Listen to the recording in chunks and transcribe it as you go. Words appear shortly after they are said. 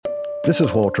This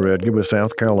is Walter Edgar with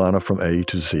South Carolina from A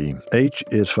to Z. H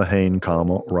is for Hayne,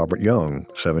 Robert Young,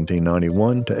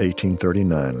 1791 to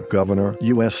 1839, Governor,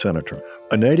 U.S. Senator.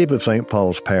 A native of St.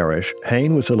 Paul's Parish,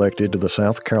 Hayne was elected to the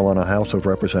South Carolina House of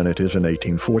Representatives in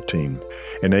 1814.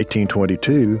 In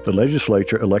 1822, the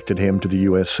legislature elected him to the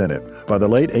U.S. Senate. By the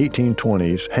late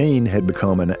 1820s, Hayne had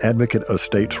become an advocate of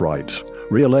states' rights.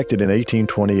 Re-elected in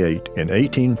 1828, in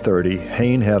 1830,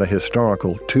 Hayne had a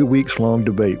historical 2-week-long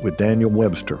debate with Daniel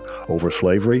Webster over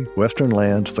slavery, Western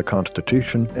lands, the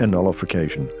Constitution, and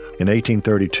nullification. In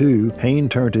 1832, Hayne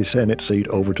turned his Senate seat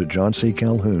over to John C.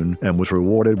 Calhoun and was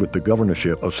rewarded with the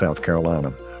governorship of South Carolina.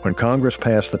 When Congress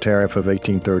passed the Tariff of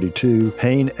 1832,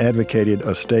 Hayne advocated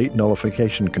a state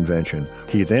nullification convention.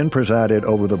 He then presided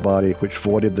over the body which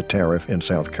voided the tariff in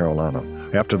South Carolina.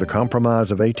 After the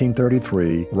Compromise of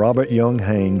 1833, Robert Young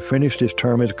Hayne finished his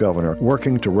term as governor,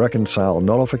 working to reconcile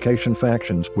nullification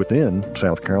factions within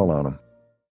South Carolina.